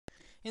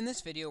In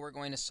this video, we're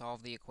going to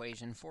solve the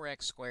equation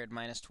 4x squared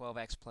minus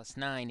 12x plus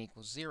 9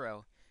 equals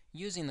 0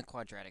 using the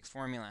quadratic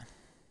formula.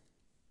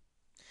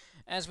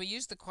 As we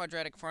use the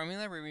quadratic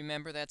formula, we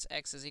remember that's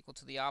x is equal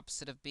to the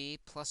opposite of b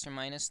plus or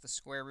minus the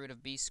square root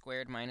of b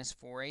squared minus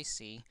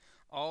 4ac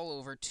all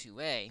over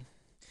 2a.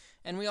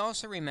 And we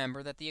also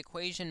remember that the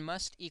equation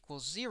must equal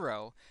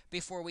 0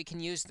 before we can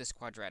use this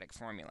quadratic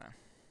formula.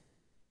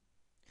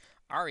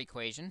 Our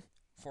equation,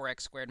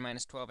 4x squared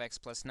minus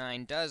 12x plus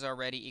 9, does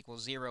already equal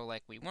 0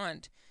 like we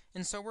want,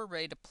 and so we're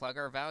ready to plug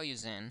our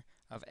values in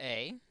of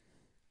a,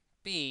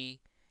 b,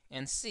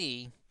 and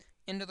c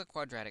into the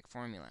quadratic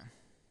formula.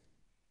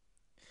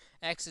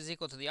 X is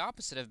equal to the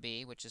opposite of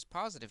b, which is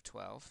positive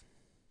 12,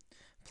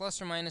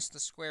 plus or minus the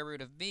square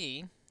root of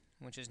b,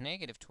 which is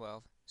negative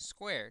 12,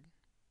 squared,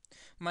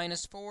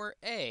 minus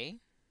 4a,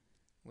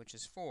 which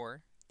is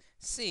 4,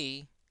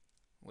 c,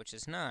 which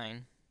is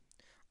 9,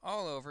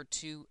 all over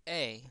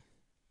 2a,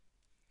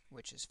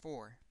 which is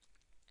 4.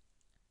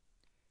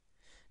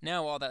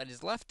 Now all that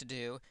is left to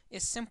do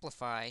is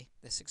simplify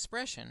this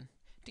expression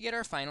to get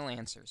our final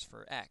answers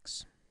for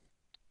x.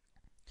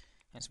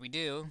 As we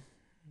do,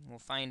 we'll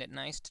find it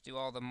nice to do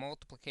all the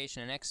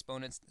multiplication and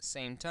exponents at the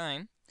same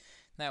time.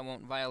 That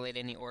won't violate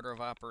any order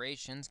of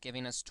operations,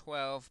 giving us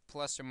 12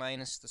 plus or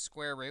minus the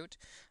square root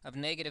of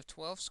negative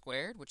 12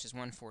 squared, which is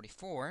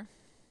 144,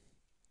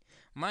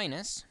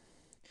 minus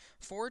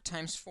 4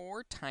 times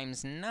 4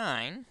 times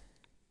 9,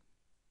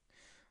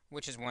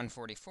 which is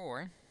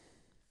 144,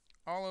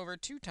 all over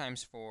 2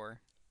 times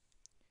 4,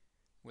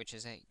 which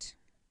is 8.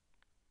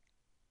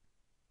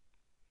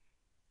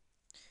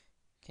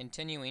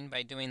 Continuing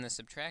by doing the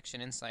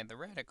subtraction inside the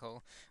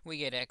radical, we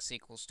get x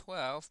equals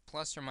 12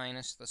 plus or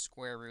minus the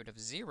square root of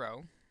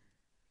 0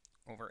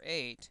 over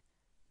 8.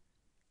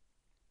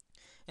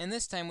 And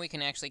this time we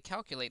can actually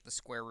calculate the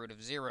square root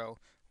of 0,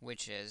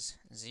 which is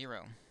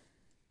 0,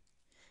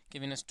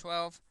 giving us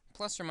 12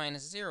 plus or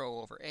minus 0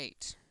 over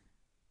 8.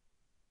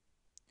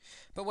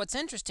 But what's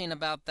interesting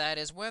about that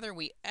is whether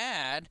we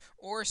add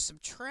or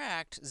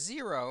subtract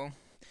 0,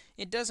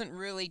 it doesn't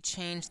really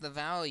change the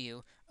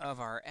value of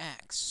our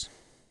x.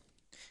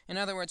 In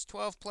other words,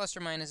 12 plus or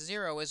minus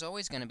 0 is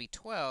always going to be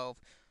 12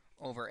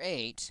 over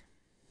 8,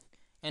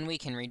 and we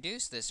can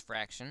reduce this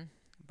fraction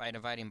by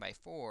dividing by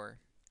 4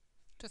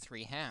 to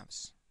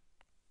 3/2.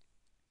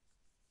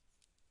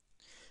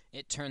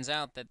 It turns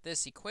out that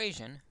this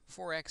equation,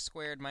 4x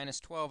squared minus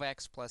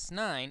 12x plus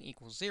 9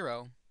 equals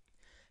 0,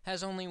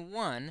 has only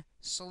one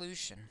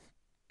solution.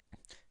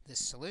 This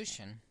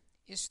solution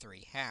is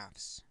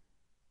 3/2.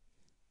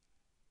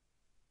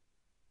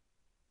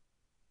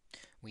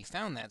 We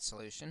found that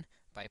solution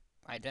by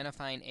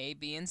identifying a,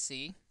 b, and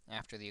c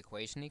after the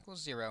equation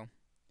equals 0,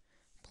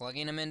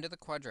 plugging them into the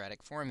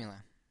quadratic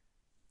formula.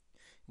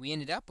 We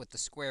ended up with the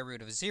square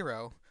root of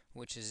 0,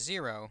 which is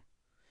 0,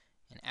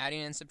 and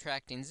adding and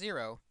subtracting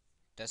 0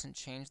 doesn't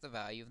change the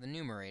value of the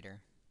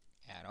numerator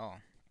at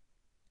all.